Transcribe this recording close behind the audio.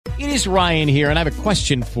It is Ryan here, and I have a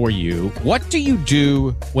question for you. What do you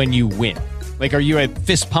do when you win? Like, are you a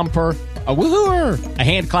fist pumper, a woohooer, a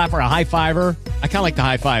hand clapper, a high fiver? I kind of like the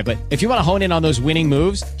high five, but if you want to hone in on those winning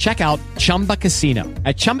moves, check out Chumba Casino.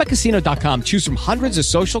 At ChumbaCasino.com, choose from hundreds of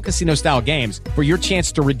social casino-style games for your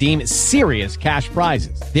chance to redeem serious cash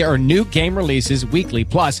prizes. There are new game releases weekly,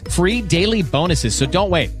 plus free daily bonuses. So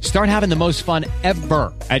don't wait. Start having the most fun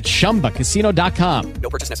ever at ChumbaCasino.com.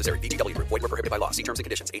 No purchase necessary. VGW. Void where prohibited by law. See terms and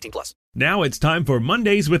conditions. 18+. Now it's time for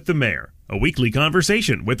Mondays with the Mayor, a weekly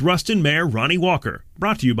conversation with Ruston Mayor Ronnie Walker.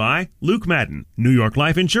 Brought to you by Luke Madden, New York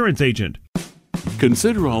Life Insurance Agent.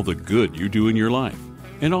 Consider all the good you do in your life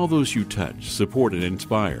and all those you touch, support, and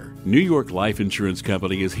inspire. New York Life Insurance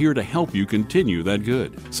Company is here to help you continue that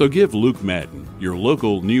good. So give Luke Madden, your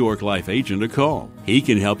local New York Life agent, a call. He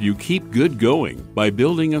can help you keep good going by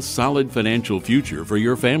building a solid financial future for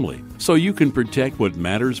your family so you can protect what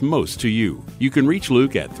matters most to you. You can reach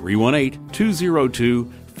Luke at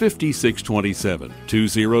 318-202-5627,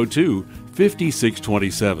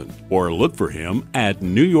 202-5627, or look for him at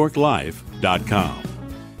newyorklife.com.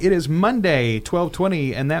 It is Monday,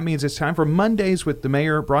 12/20, and that means it's time for Mondays with the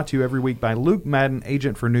Mayor, brought to you every week by Luke Madden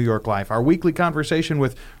Agent for New York Life. Our weekly conversation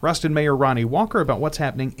with Ruston Mayor Ronnie Walker about what's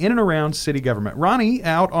happening in and around city government. Ronnie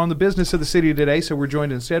out on the business of the city today, so we're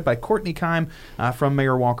joined instead by Kourtney Keim from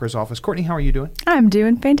Mayor Walker's office. Kourtney, how are you doing? I'm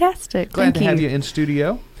doing fantastic. Glad to have you in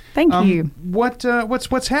studio. Thank you.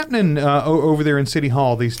 What's happening over there in City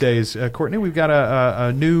Hall these days, Kourtney? We've got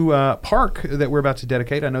a new park that we're about to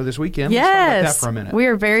dedicate, I know, this weekend. Yes. Let's talk about that for a minute. We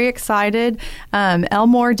are very excited.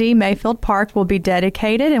 Elmore D. Mayfield Park will be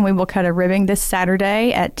dedicated, and we will cut a ribbon this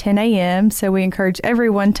Saturday at 10 a.m., so we encourage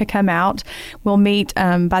everyone to come out. We'll meet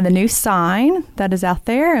by the new sign that is out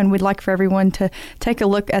there, and we'd like for everyone to take a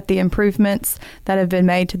look at the improvements that have been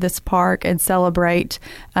made to this park and celebrate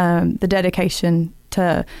the dedication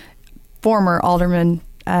to former Alderman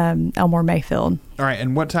Elmore Mayfield. All right,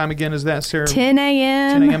 and what time again is that, Sarah? 10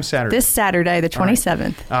 a.m. 10 a.m. Saturday. This Saturday, the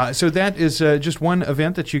 27th. Right. So that is just one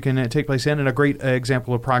event that you can take place in, and a great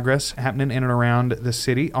example of progress happening in and around the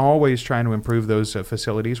city. Always trying to improve those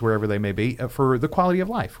facilities, wherever they may be, for the quality of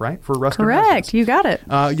life, right? For Ruston residents. Correct, you got it.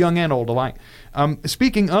 Young and old alike.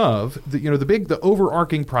 Speaking of, the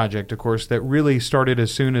overarching project, of course, that really started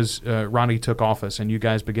as soon as Ronnie took office, and you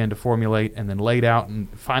guys began to formulate and then laid out and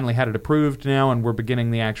finally had it approved now, and we're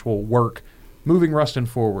beginning the actual work moving Ruston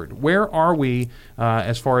forward. Where are we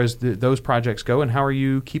as far as those projects go, and how are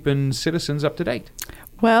you keeping citizens up to date?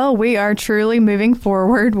 Well, we are truly moving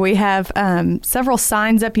forward. We have several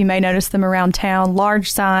signs up. You may notice them around town,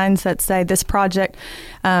 large signs that say this project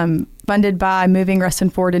funded by Moving Ruston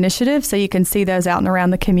Forward Initiative, so you can see those out and around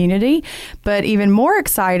the community. But even more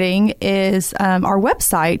exciting is our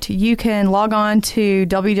website. You can log on to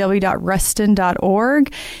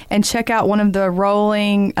www.ruston.org and check out one of the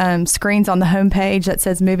rolling screens on the homepage that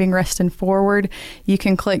says Moving Ruston Forward. You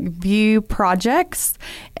can click View Projects,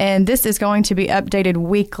 and this is going to be updated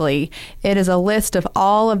weekly. It is a list of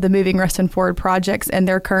all of the Moving Ruston Forward projects and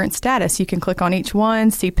their current status. You can click on each one,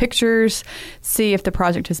 see pictures, see if the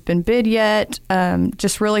project has been bid yet,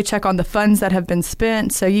 just really check on the funds that have been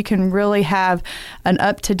spent, so you can really have an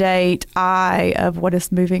up-to-date eye of what's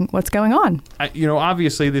going on.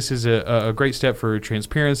 Obviously this is a great step for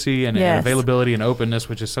transparency and availability and openness,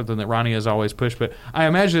 which is something that Ronnie has always pushed, but I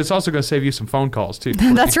imagine it's also going to save you some phone calls too.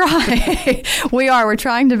 That's right. We're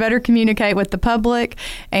trying to better communicate with the public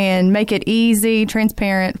and make it easy,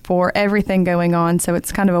 transparent for everything going on, so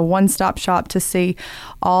it's kind of a one-stop shop to see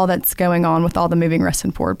all that's going on with all the Moving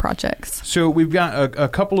Ruston Forward projects. So we've got a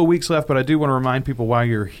couple of weeks left, but I do want to remind people while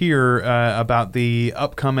you're here about the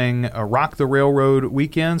upcoming Rock the Railroad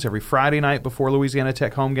weekends. Every Friday night before Louisiana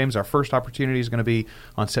Tech home games, our first opportunity is going to be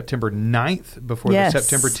on September 9th before the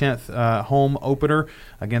September 10th home opener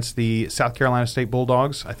against the South Carolina State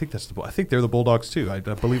Bulldogs. I think they're the Bulldogs too. I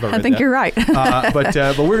believe I think you're right. But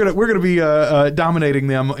we're going to be dominating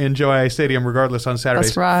them in Joe Stadium regardless on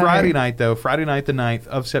Saturdays. That's right. Friday night the 9th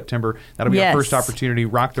of September. That'll be our first opportunity.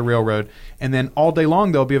 Rock the Railroad. And then all day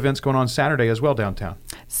long, there'll be events going on Saturday as well downtown.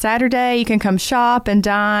 Saturday, you can come shop and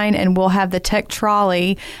dine, and we'll have the Tech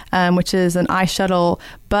Trolley, which is an ice shuttle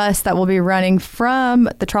bus that will be running from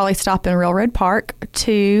the trolley stop in Railroad Park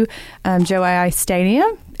to Joe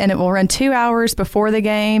Stadium. and it will run 2 hours before the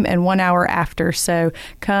game and 1 hour after. So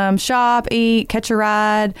come shop, eat, catch a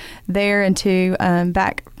ride there and to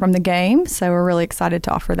back from the game. So we're really excited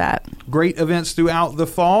to offer that. Great events throughout the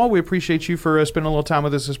fall. We appreciate you for spending a little time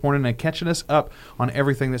with us this morning and catching us up on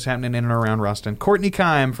everything that's happening in and around Ruston. Kourtney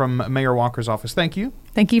Keim from Mayor Walker's office, thank you.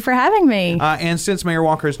 Thank you for having me. And since Mayor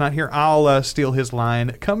Walker is not here, I'll steal his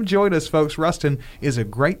line. Come join us, folks. Ruston is a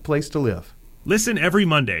great place to live. Listen every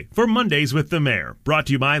Monday for Mondays with the Mayor, brought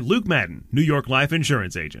to you by Luke Madden, New York Life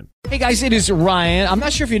Insurance Agent. Hey guys, it is Ryan. I'm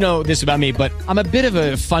not sure if you know this about me, but I'm a bit of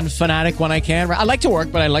a fun fanatic when I can. I like to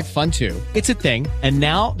work, but I like fun too. It's a thing. And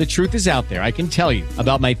now the truth is out there. I can tell you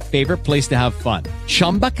about my favorite place to have fun.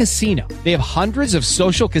 Chumba Casino. They have hundreds of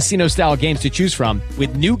social casino style games to choose from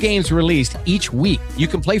with new games released each week. You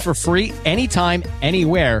can play for free anytime,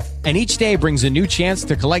 anywhere. And each day brings a new chance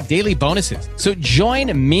to collect daily bonuses. So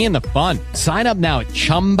join me in the fun. Sign up now at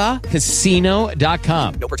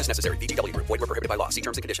ChumbaCasino.com. No purchase necessary. VGW Group. Void where prohibited by law. See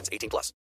terms and conditions. 18+.